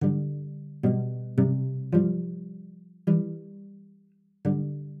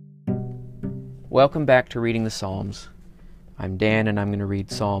Welcome back to Reading the Psalms. I'm Dan and I'm going to read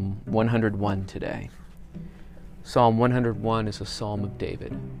Psalm 101 today. Psalm 101 is a psalm of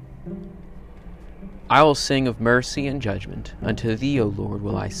David. I will sing of mercy and judgment. Unto thee, O Lord,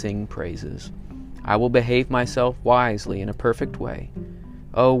 will I sing praises. I will behave myself wisely in a perfect way.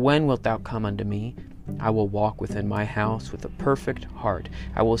 O when wilt thou come unto me? I will walk within my house with a perfect heart.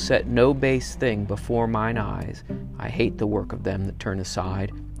 I will set no base thing before mine eyes. I hate the work of them that turn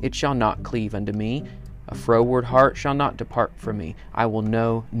aside. It shall not cleave unto me. A froward heart shall not depart from me. I will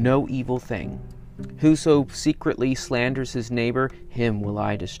know no evil thing. Whoso secretly slanders his neighbor, him will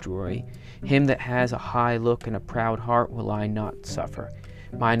I destroy. Him that has a high look and a proud heart will I not suffer.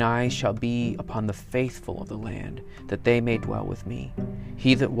 Mine eyes shall be upon the faithful of the land, that they may dwell with me.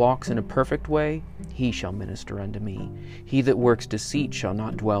 He that walks in a perfect way, he shall minister unto me. He that works deceit shall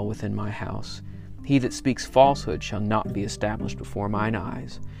not dwell within my house. He that speaks falsehood shall not be established before mine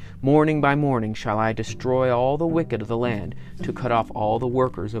eyes. Morning by morning shall I destroy all the wicked of the land, to cut off all the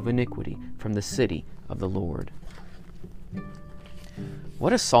workers of iniquity from the city of the Lord.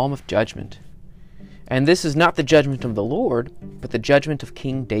 What a psalm of judgment! And this is not the judgment of the Lord, but the judgment of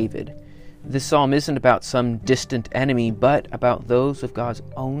King David. This psalm isn't about some distant enemy, but about those of God's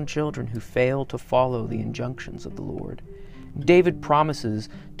own children who fail to follow the injunctions of the Lord. David promises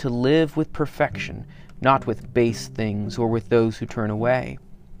to live with perfection, not with base things or with those who turn away.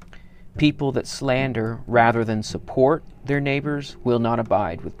 People that slander rather than support their neighbors will not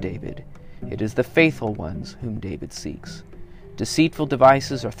abide with David. It is the faithful ones whom David seeks. Deceitful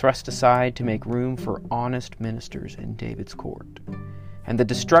devices are thrust aside to make room for honest ministers in David's court. And the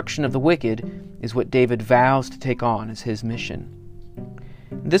destruction of the wicked is what David vows to take on as his mission.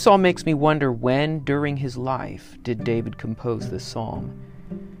 This all makes me wonder, when during his life did David compose this psalm?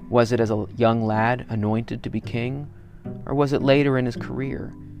 Was it as a young lad anointed to be king? Or was it later in his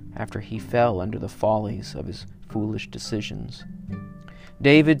career, after he fell under the follies of his foolish decisions?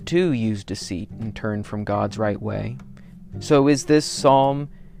 David too used deceit and turned from God's right way. So is this psalm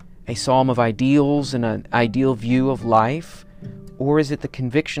a psalm of ideals and an ideal view of life? Or is it the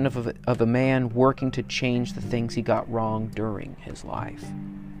conviction of a man working to change the things he got wrong during his life?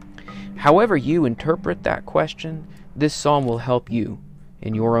 However you interpret that question, this psalm will help you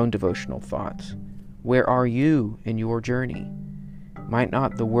in your own devotional thoughts. Where are you in your journey? Might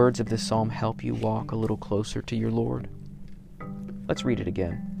not the words of this psalm help you walk a little closer to your Lord? Let's read it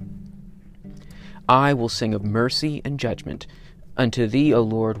again. I will sing of mercy and judgment. Unto thee, O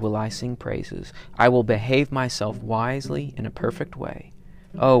Lord, will I sing praises. I will behave myself wisely in a perfect way.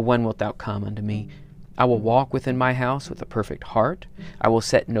 O when wilt thou come unto me? I will walk within my house with a perfect heart. I will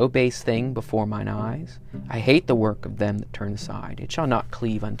set no base thing before mine eyes. I hate the work of them that turn aside. It shall not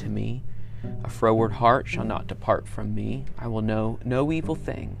cleave unto me. A froward heart shall not depart from me. I will know no evil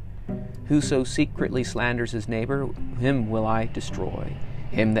thing. Whoso secretly slanders his neighbor, him will I destroy.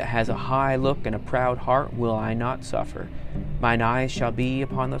 Him that has a high look and a proud heart will I not suffer. Mine eyes shall be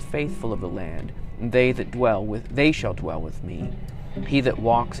upon the faithful of the land, and they shall dwell with me. He that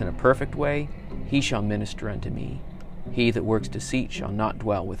walks in a perfect way, he shall minister unto me. He that works deceit shall not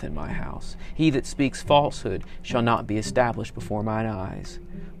dwell within my house. He that speaks falsehood shall not be established before mine eyes.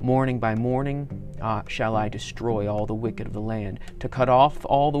 Morning by morning shall I destroy all the wicked of the land, to cut off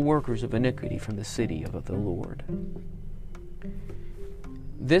all the workers of iniquity from the city of the Lord.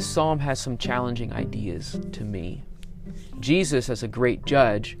 This psalm has some challenging ideas to me. Jesus, as a great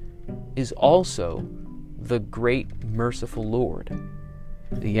judge, is also the great merciful Lord.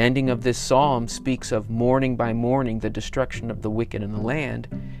 The ending of this psalm speaks of morning by morning the destruction of the wicked in the land,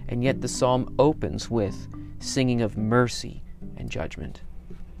 and yet the psalm opens with singing of mercy and judgment.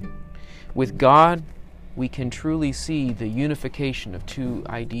 With God, we can truly see the unification of two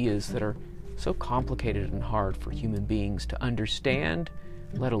ideas that are so complicated and hard for human beings to understand,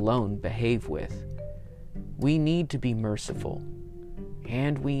 let alone behave with. We need to be merciful,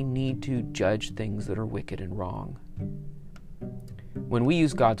 and we need to judge things that are wicked and wrong. When we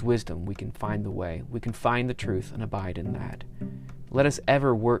use God's wisdom, we can find the way, we can find the truth and abide in that. Let us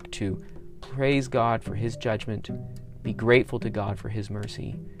ever work to praise God for His judgment, be grateful to God for His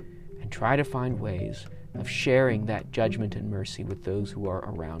mercy, and try to find ways of sharing that judgment and mercy with those who are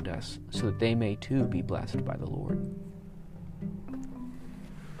around us, so that they may too be blessed by the Lord.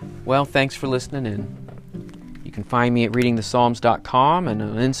 Well, thanks for listening in. You can find me at readingthepsalms.com and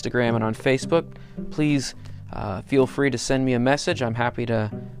on Instagram and on Facebook. Please feel free to send me a message. I'm happy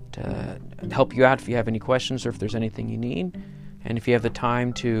to help you out if you have any questions or if there's anything you need. And if you have the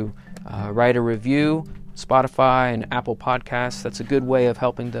time to write a review, Spotify and Apple Podcasts, that's a good way of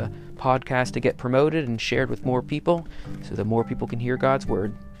helping the podcast to get promoted and shared with more people so that more people can hear God's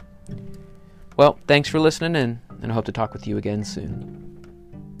Word. Well, thanks for listening, and I hope to talk with you again soon.